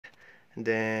and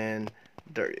then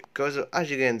there you go. So as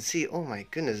you can see, oh my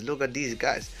goodness, look at these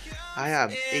guys. I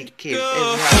have 8 caves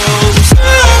and we have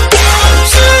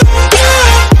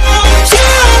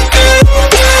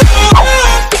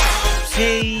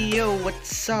hey yo,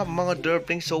 what's up mga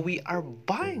derplings? So we are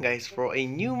back guys for a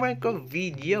new Minecraft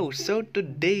video. So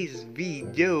today's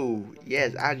video,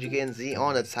 yes, as you can see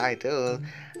on the title,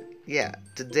 yeah,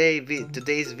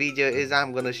 today's video is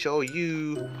I'm gonna show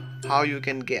you how you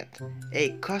can get a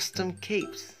custom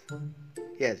capes.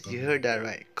 Yes, you heard that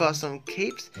right. Custom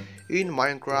capes in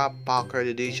Minecraft Pocket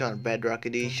Edition, Bedrock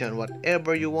Edition,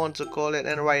 whatever you want to call it.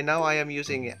 And right now I am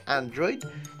using Android.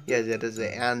 Yes, that is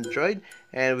the Android,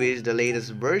 and with the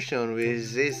latest version, which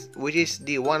is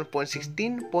the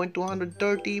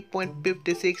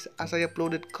 1.16.230.56, as I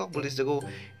uploaded a couple days ago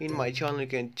in my channel. You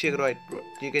can check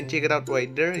it out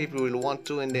right there if you will want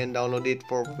to, and then download it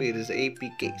for free. It is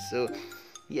APK. So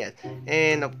yes,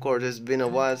 and of course it's been a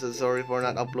while, so sorry for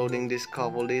not uploading this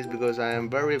couple days because I am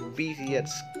very busy at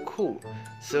school.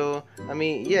 So I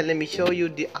mean, yeah, let me show you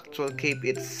the actual cape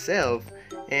itself.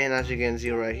 And as you can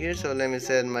see right here, so let me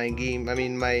set my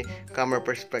my camera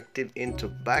perspective into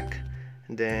back,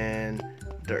 and then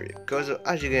there you go. So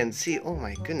as you can see, oh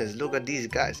my goodness, look at these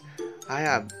guys. I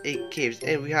have 8 caves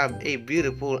and we have a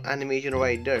beautiful animation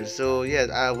right there. So yes,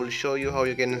 I will show you how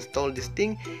you can install this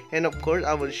thing, and of course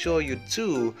I will show you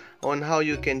too on how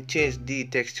you can change the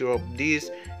texture of this.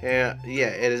 Yeah,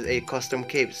 it is a custom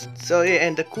caves. So yeah,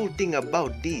 and the cool thing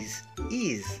about this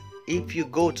is if you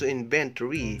go to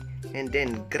inventory and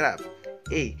then grab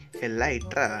a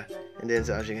Elytra, and then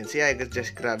so as you can see, I could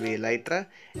just grab a Elytra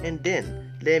and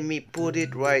then let me put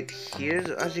it right here.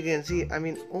 So as you can see, I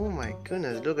mean, oh my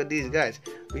goodness, look at these guys.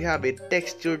 We have a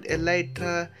textured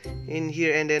Elytra in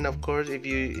here, and then of course if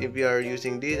you are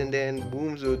using this, and then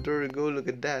boom, so there you go. Look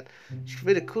at that. It's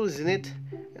pretty cool, isn't it?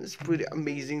 And it's pretty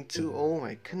amazing too. Oh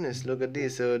my goodness, look at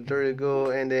this. So there you go,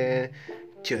 and then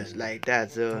just like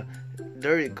that. So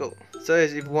there you go. So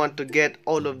if you want to get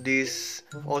all of these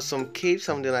awesome capes,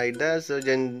 something like that, so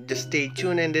then just stay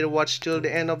tuned and then watch till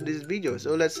the end of this video.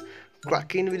 So let's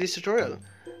crack in with this tutorial.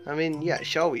 I mean, yeah,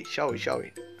 shall we?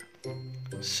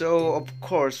 So of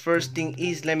course, first thing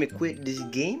is let me quit this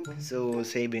game. So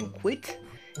saving quit,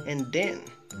 and then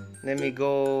let me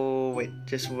go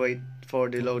just wait for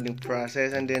the loading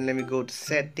process, and then let me go to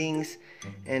settings,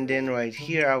 and then right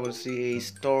here I will see a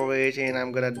storage, and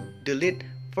I'm gonna delete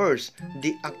first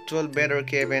the actual Bedrock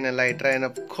cave and Elytra, and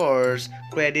of course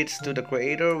credits to the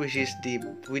creator, which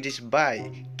is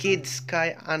by kid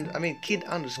sky, and kid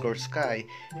underscore sky,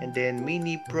 and then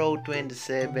mini pro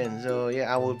 27. So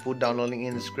yeah, I will put down a link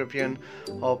in the description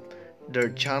of their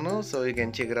channel so you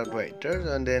can check it out right there.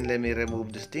 And then let me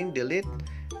remove this thing, delete,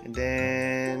 and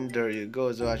then there you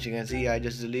go. So as you can see, I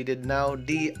just deleted now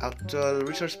the actual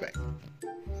resource pack.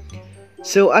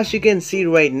 So as you can see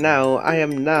right now, I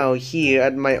am now here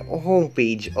at my home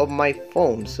page of my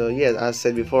phone. So yes, as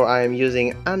said before, I am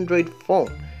using Android phone.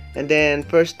 And then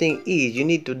first thing is you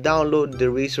need to download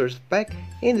the resource pack.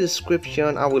 In the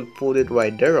description I will put it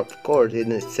right there, of course,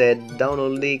 and it said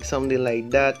download link, something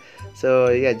like that. So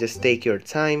yeah, just take your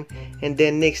time. And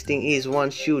then next thing is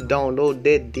once you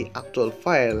downloaded the actual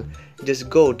file, just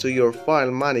go to your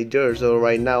file manager. So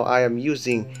right now I am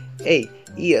using a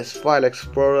file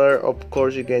explorer. Of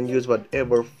course you can use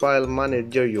whatever file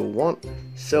manager you want.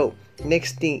 So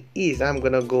next thing is I'm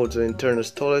gonna go to internal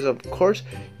storage. Of course,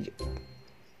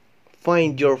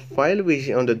 find your file which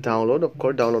is on the download, of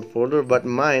course, download folder, but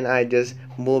mine I just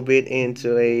move it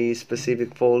into a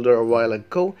specific folder a while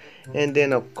ago. And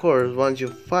then of course once you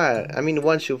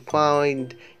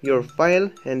find your file,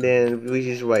 and then which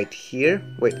is right here,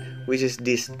 which is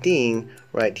this thing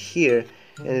right here.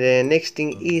 And then next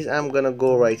thing is I'm gonna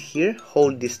go right here,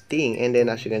 hold this thing, and then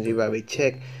as you can see, I will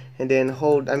check, and then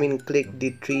click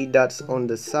the 3 dots on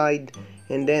the side,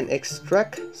 and then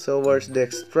extract. So where's the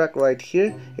extract? Right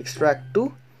here, extract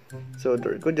to. So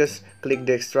there you go, just click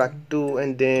the extract to,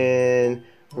 and then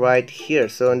right here,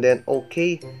 so and then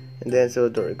okay, and then so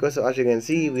there you go. So as you can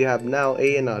see, we have now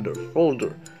another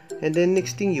folder. And then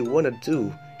next thing you want to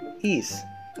do is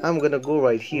I'm gonna go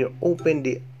right here, open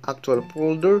the actual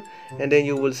folder, and then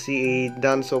you will see a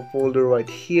dancer folder right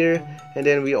here. And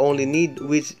then we only need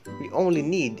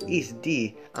is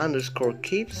the underscore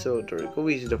cape. So there you go,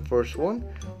 which is the first one.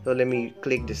 So let me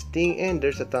click this thing, and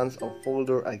there's a tons of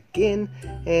folder again,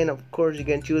 and of course you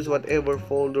can choose whatever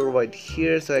folder right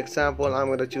here. So example, I'm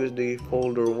gonna choose the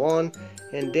folder 1,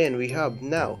 and then we have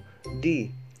now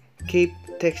the cape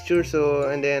texture. So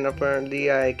and then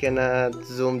apparently I cannot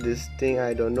zoom this thing,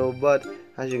 I don't know, but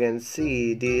as you can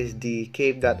see, this is the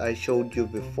cape that I showed you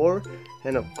before.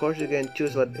 and of course you can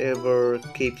choose whatever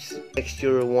caves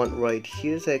texture you want right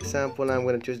here. So example, I'm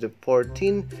gonna choose the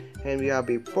 14, and we have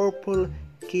a purple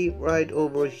cape right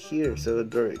over here. So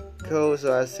there it goes.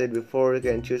 So as I said before, you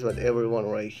can choose whatever you want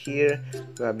right here.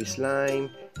 We have the slime,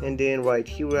 and then right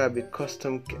here we have a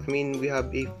custom, we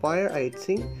have a fire, I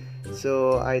think.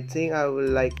 So I think I will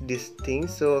like this thing.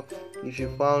 So if you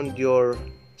found your,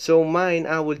 so mine,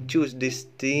 I will choose this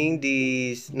thing,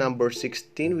 this number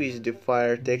 16, which is the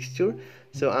fire texture.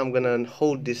 So I'm gonna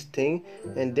hold this thing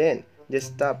and then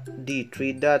just tap the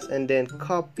three dots and then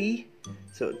copy.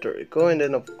 So there you go, and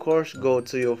then of course go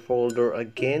to your folder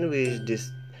again, which is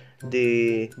this,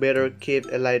 the better keep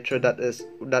Elytra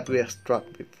that we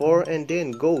extract before, and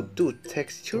then go to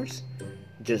textures,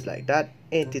 just like that,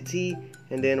 entity,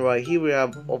 and then right here we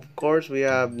have, of course we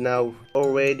have now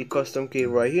already custom key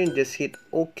right here, and just hit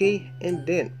OK, and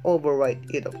then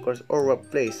overwrite it, of course, or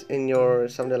replace in your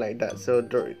something like that. So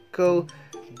there you go,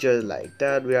 just like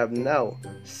that. We have now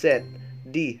set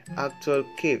the actual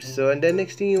cape. So and the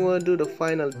next thing you want to do, the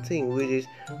final thing, which is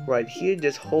right here,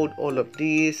 just hold all of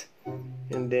these,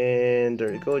 and then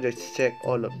there you go, just check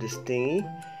all of this thingy,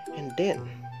 and then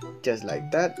just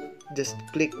like that, just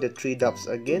click the three dots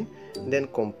again, and then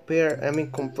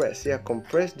compress,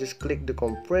 compress, just click the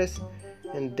compress,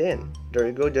 and then there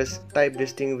you go, just type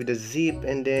this thing with the zip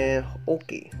and then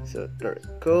OK. So there you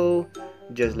go,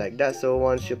 just like that. So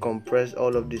once you compress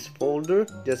all of this folder,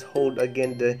 just hold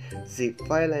again the zip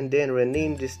file and then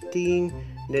rename this thing,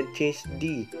 then change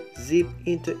the zip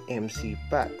into MC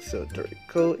pack. So there you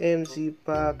go, MC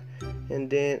pack, and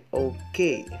then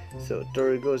OK. So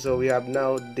there you go. So we have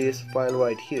now this file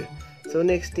right here. So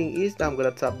next thing is I'm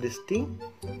gonna tap this thing.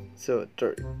 So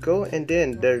there you go, and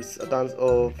then there's a tons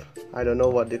of, I don't know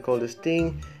what they call this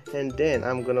thing, and then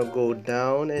I'm gonna go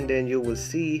down, and then you will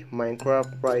see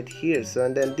Minecraft right here. So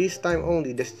and then this time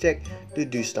only, just check the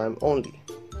this time only,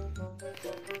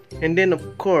 and then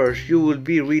of course you will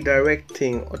be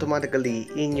redirecting automatically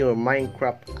in your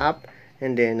Minecraft app,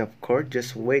 and then of course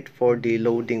just wait for the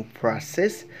loading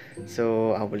process.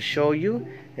 So I will show you,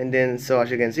 and then so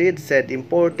as you can see, it said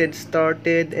imported,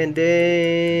 started, and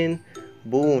then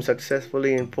boom,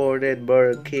 successfully imported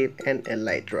Bird Cape and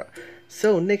Elytra.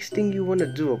 So next thing you want to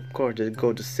do, of course, just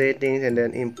go to settings and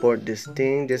then import this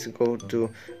thing. Just go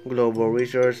to global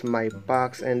resource, my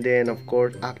packs, and then of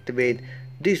course activate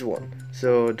this one.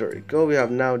 So there you go, we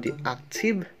have now the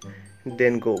active,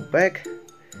 then go back,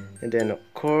 and then of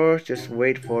course just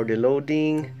wait for the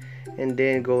loading, and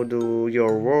then go to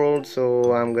your world.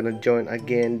 So I'm gonna join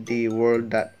again the world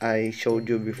that I showed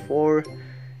you before,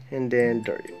 and then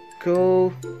there you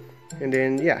go, and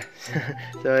then yeah.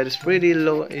 So it's pretty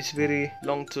low, it's very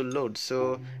long to load.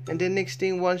 So and then next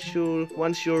thing, once your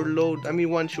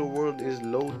world is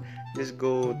load, just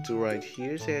go to right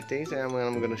here settings, and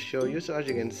I'm gonna show you. So as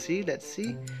you can see, let's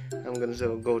see, I'm gonna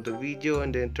go to video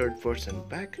and then third person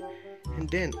back, and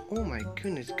then oh my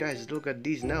goodness guys, look at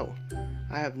this now.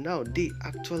 I have now the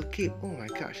actual cape. Oh my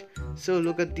gosh. So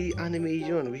look at the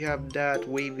animation, we have that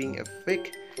waving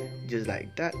effect, just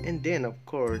like that. And then of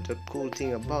course the cool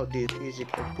thing about this is you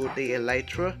can put a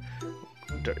Elytra.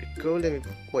 There you go, let me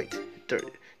wait, there,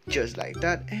 just like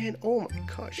that. And oh my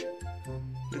gosh,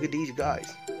 look at these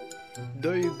guys.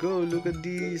 There you go, look at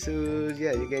these.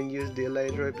 Yeah, you can use the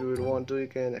Elytra if you would want to. You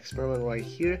can experiment right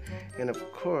here, and of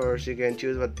course you can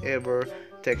choose whatever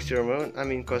texture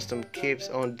mode, custom capes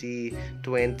on the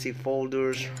 20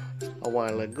 folders a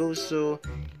while ago. So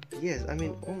yes,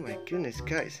 oh my goodness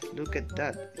guys, look at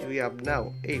that. We have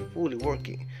now a fully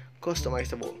working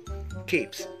customizable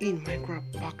capes in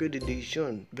Minecraft Pocket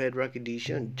Edition, Bedrock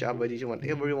Edition, Java Edition,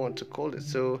 whatever you want to call it.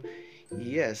 So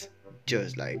yes,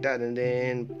 just like that, and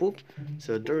then poop.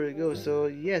 So there you go. So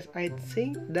yes, I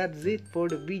think that's it for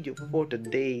the video for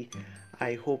today.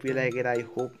 I hope you like it, I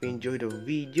hope you enjoy the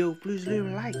video. Please leave a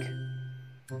like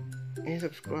and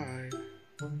subscribe.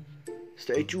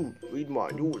 Stay tuned with my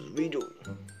newest video.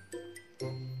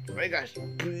 Alright guys,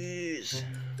 peace.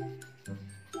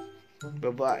 Bye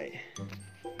bye.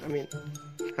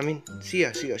 See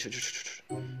ya.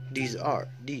 These are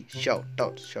the shout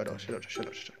outs.